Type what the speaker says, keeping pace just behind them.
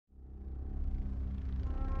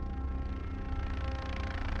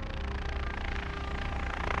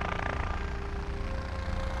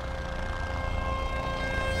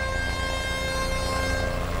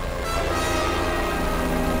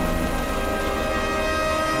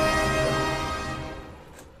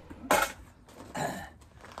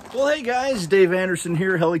Well, hey guys, Dave Anderson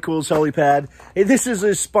here, Helicool's Helipad. Hey, this is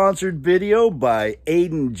a sponsored video by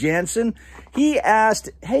Aiden Jansen. He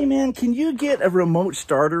asked, hey man, can you get a remote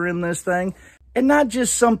starter in this thing? And not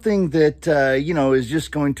just something that, is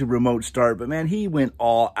just going to remote start, but man, he went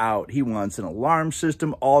all out. He wants an alarm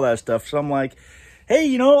system, all that stuff. So I'm like,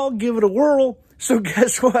 hey, I'll give it a whirl. So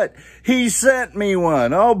guess what? He sent me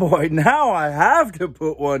one. Oh boy, now I have to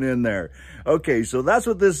put one in there. Okay, so that's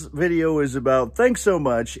what this video is about. Thanks so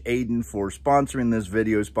much, Aiden, for sponsoring this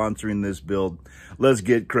video, sponsoring this build. Let's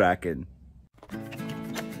get cracking.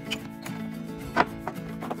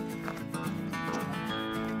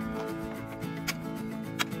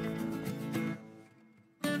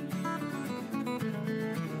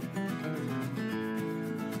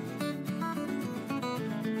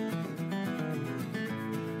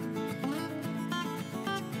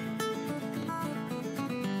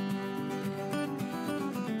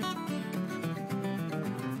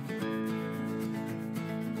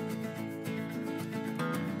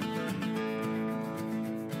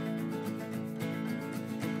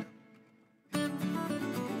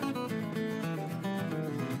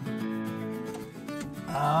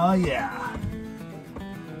 Oh yeah,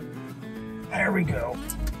 there we go.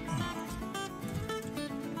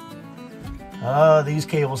 Oh, these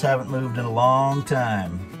cables haven't moved in a long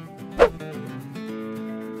time.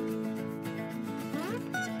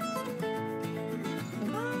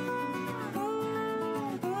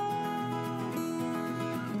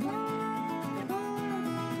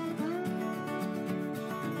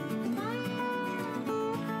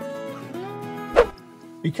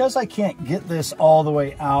 Because I can't get this all the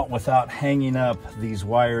way out without hanging up these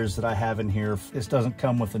wires that I have in here, this doesn't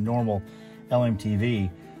come with a normal LMTV,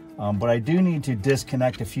 but I do need to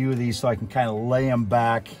disconnect a few of these so I can kind of lay them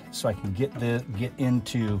back so I can get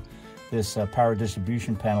into this power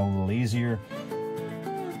distribution panel a little easier.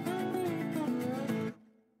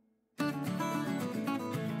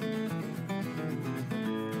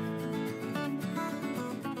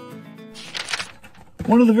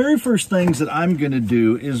 One of the very first things that I'm going to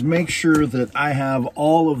do is make sure that I have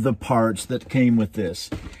all of the parts that came with this.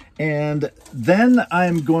 And then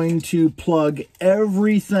I'm going to plug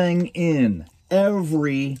everything in.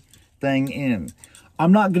 Everything in.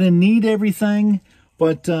 I'm not going to need everything,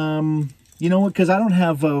 but you know what? Because I don't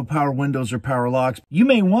have power windows or power locks. You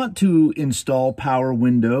may want to install power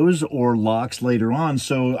windows or locks later on,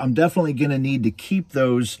 so I'm definitely going to need to keep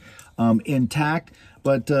those intact.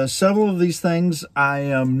 But several of these things I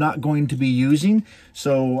am not going to be using,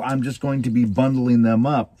 so I'm just going to be bundling them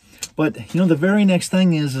up. But, the very next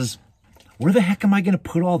thing is where the heck am I going to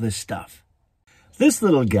put all this stuff? This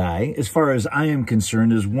little guy, as far as I am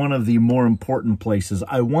concerned, is one of the more important places.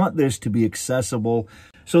 I want this to be accessible.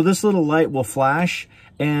 So this little light will flash,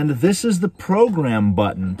 and this is the program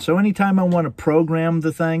button. So anytime I want to program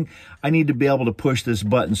the thing, I need to be able to push this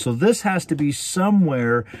button. So this has to be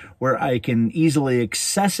somewhere where I can easily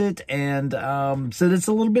access it and so that it's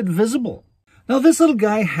a little bit visible. Now this little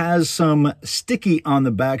guy has some sticky on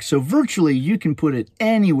the back, so virtually you can put it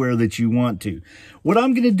anywhere that you want to. What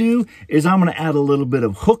I'm going to do is I'm going to add a little bit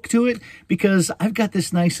of hook to it because I've got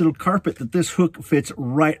this nice little carpet that this hook fits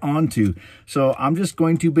right onto. So I'm just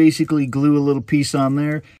going to basically glue a little piece on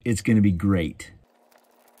there. It's going to be great.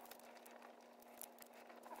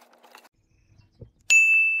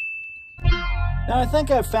 Now I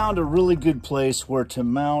think I've found a really good place where to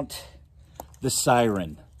mount the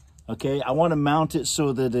siren. Okay, I want to mount it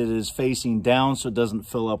so that it is facing down so it doesn't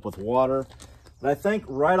fill up with water. But I think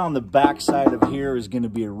right on the back side of here is going to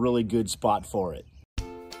be a really good spot for it.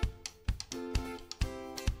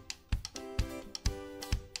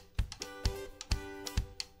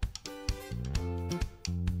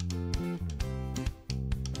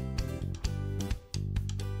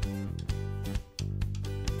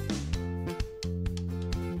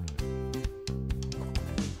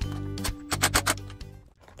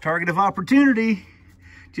 Target of opportunity,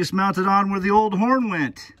 just mounted on where the old horn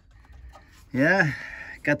went. Yeah,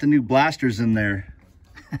 got the new blasters in there.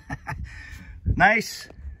 Nice.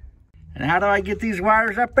 And how do I get these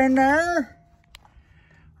wires up in there?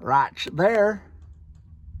 Right there.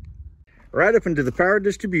 Right up into the power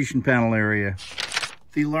distribution panel area.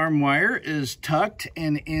 The alarm wire is tucked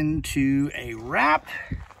and into a wrap.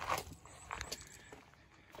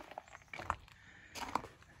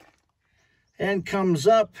 And comes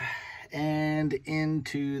up and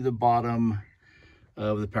into the bottom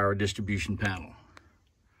of the power distribution panel.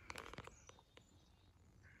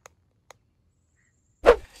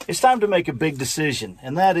 It's time to make a big decision,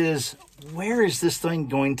 and that is, where is this thing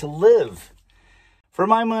going to live? For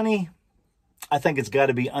my money, I think it's got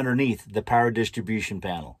to be underneath the power distribution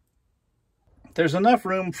panel. there's enough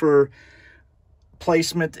room for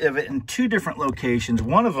placement of it in two different locations.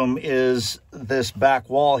 One of them is this back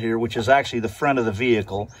wall here, which is actually the front of the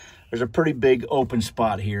vehicle. There's a pretty big open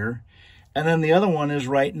spot here. And then the other one is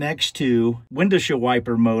right next to windshield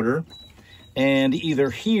wiper motor, and either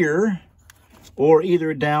here or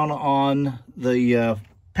either down on the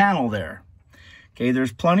panel there. Okay,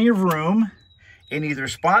 there's plenty of room in either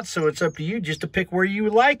spot, so it's up to you just to pick where you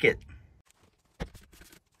would like it.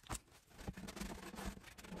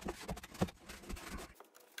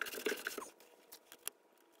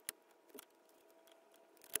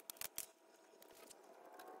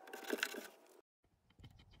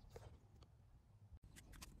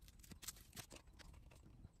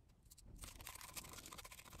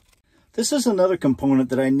 This is another component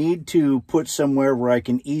that I need to put somewhere where I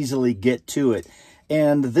can easily get to it.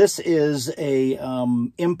 And this is a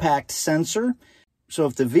impact sensor. So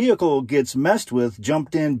if the vehicle gets messed with,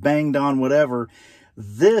 jumped in, banged on, whatever,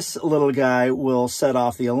 this little guy will set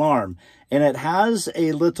off the alarm. And it has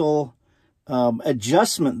a little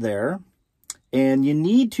adjustment there. And you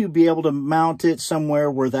need to be able to mount it somewhere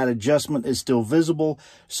where that adjustment is still visible.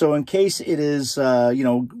 So in case it is, you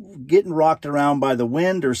know, getting rocked around by the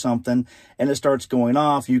wind or something and it starts going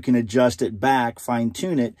off, you can adjust it back, fine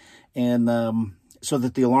tune it, and so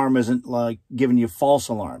that the alarm isn't like giving you false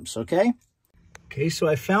alarms, okay? Okay, so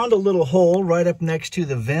I found a little hole right up next to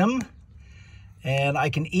the VIM, and I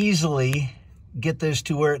can easily get this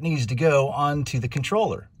to where it needs to go onto the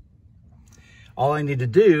controller. All I need to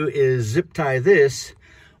do is zip tie this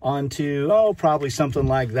onto, oh, probably something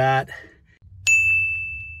like that.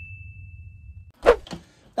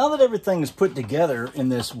 Now that everything is put together in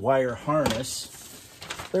this wire harness,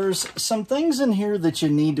 there's some things in here that you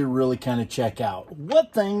need to really kind of check out.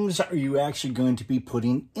 What things are you actually going to be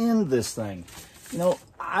putting in this thing? You know,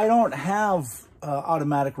 I don't have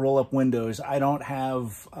automatic roll-up windows. I don't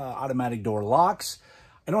have automatic door locks.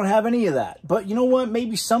 I don't have any of that. But you know what?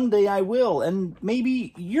 Maybe someday I will. And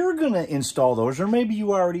maybe you're going to install those, or maybe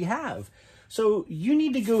you already have. So you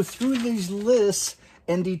need to go through these lists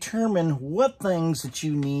and determine what things that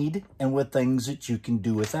you need and what things that you can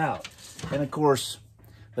do without. And of course,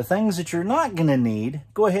 the things that you're not going to need,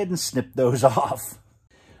 go ahead and snip those off.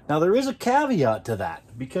 Now there is a caveat to that,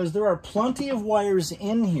 because there are plenty of wires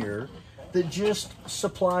in here that just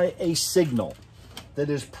supply a signal that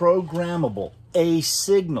is programmable, a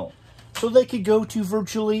signal. So they could go to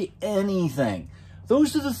virtually anything.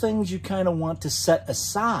 Those are the things you kind of want to set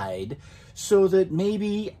aside so that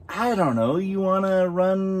maybe, I don't know, you want to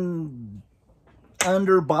run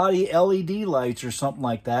underbody LED lights or something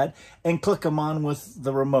like that and click them on with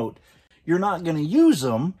the remote. You're not going to use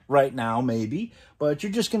them right now, maybe, but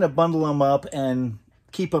you're just going to bundle them up and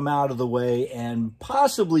keep them out of the way and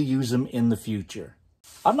possibly use them in the future.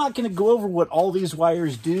 I'm not going to go over what all these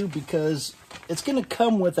wires do because it's going to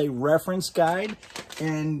come with a reference guide,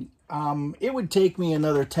 and it would take me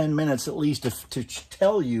another 10 minutes at least to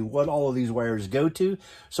tell you what all of these wires go to.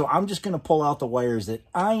 So I'm just going to pull out the wires that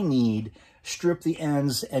I need, strip the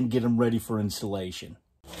ends, and get them ready for installation.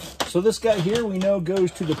 So this guy here we know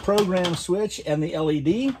goes to the program switch and the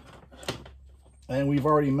LED. And we've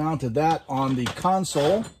already mounted that on the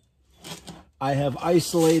console. I have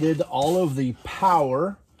isolated all of the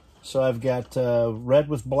power. So I've got red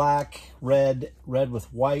with black, red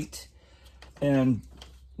with white, and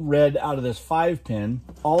red out of this 5-pin.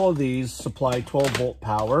 All of these supply 12-volt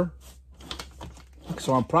power.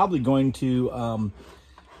 So I'm probably going to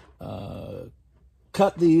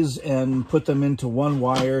cut these and put them into one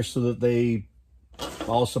wire so that they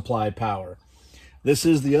all supply power. This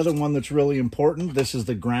is the other one that's really important. This is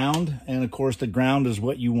the ground. And of course, the ground is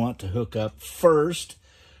what you want to hook up first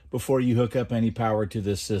before you hook up any power to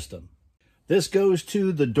this system. This goes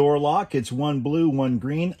to the door lock. It's one blue, one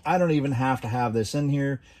green. I don't even have to have this in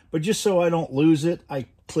here, but just so I don't lose it, I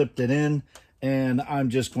clipped it in, and I'm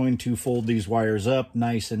just going to fold these wires up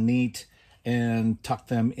nice and neat and tuck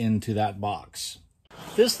them into that box.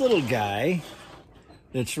 This little guy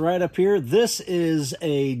that's right up here, this is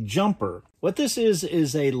a jumper. What this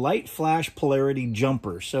is a light flash polarity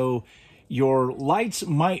jumper. So your lights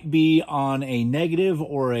might be on a negative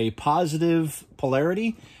or a positive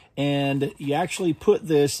polarity, and you actually put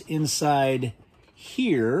this inside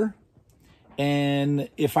here. And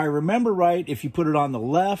if I remember right, if you put it on the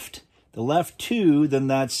left 2, then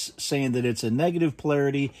that's saying that it's a negative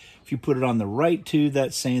polarity. If you put it on the right 2,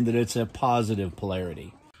 that's saying that it's a positive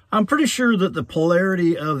polarity. I'm pretty sure that the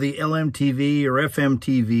polarity of the LMTV or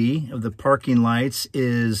FMTV of the parking lights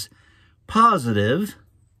is positive.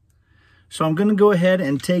 So I'm going to go ahead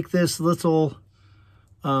and take this little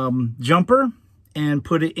jumper and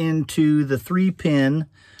put it into the 3-pin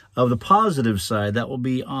of the positive side. That will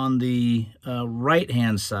be on the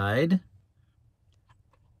right-hand side.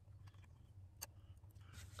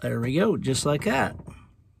 There we go, just like that.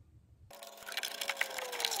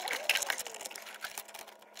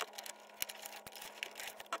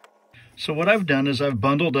 So what I've done is I've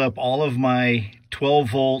bundled up all of my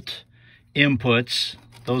 12-volt inputs.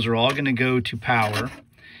 Those are all going to go to power.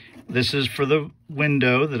 This is for the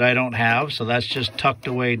window that I don't have, so that's just tucked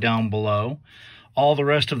away down below. All the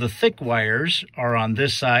rest of the thick wires are on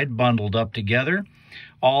this side, bundled up together.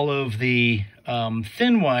 All of the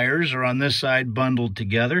thin wires are on this side, bundled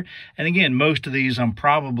together. And again, most of these I'm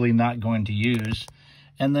probably not going to use.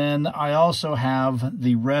 And then I also have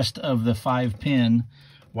the rest of the 5-pin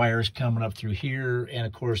wires coming up through here, and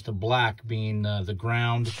of course the black being the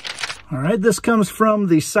ground. All right, this comes from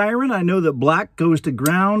the siren. I know that black goes to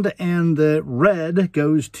ground and the red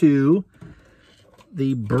goes to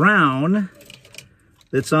the brown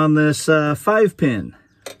that's on this 5-pin.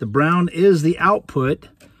 The brown is the output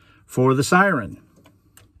for the siren.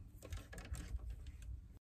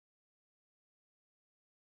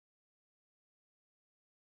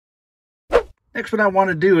 Next, what I want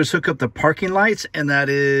to do is hook up the parking lights, and that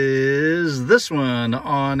is this one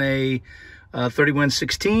on a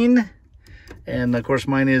 3116. And of course,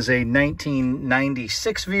 mine is a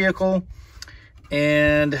 1996 vehicle.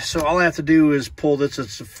 And so all I have to do is pull this.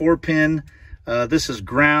 It's a 4-pin. This is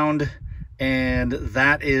ground, and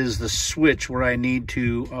that is the switch where I need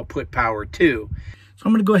to put power to. So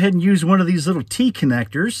I'm going to go ahead and use one of these little T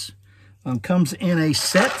connectors. Comes in a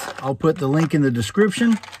set. I'll put the link in the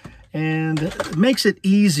description. And it makes it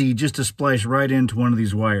easy just to splice right into one of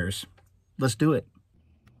these wires. Let's do it.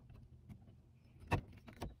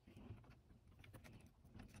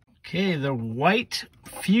 Okay, the white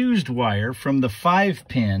fused wire from the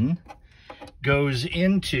 5-pin goes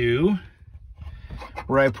into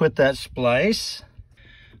where I put that splice.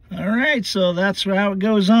 All right, so that's how it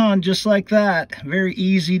goes on, just like that. Very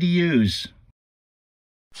easy to use.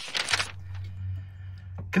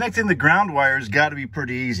 Connecting the ground wire's got to be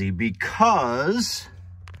pretty easy because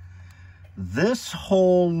this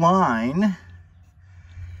whole line,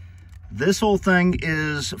 this whole thing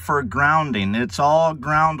is for grounding. It's all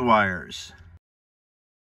ground wires.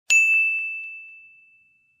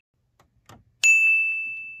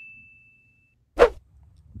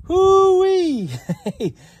 Hoo-wee!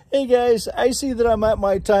 Hey guys, I see that I'm at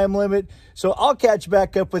my time limit, so I'll catch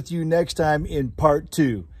back up with you next time in part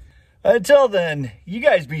 2. Until then, you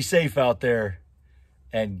guys be safe out there,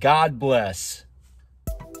 and God bless.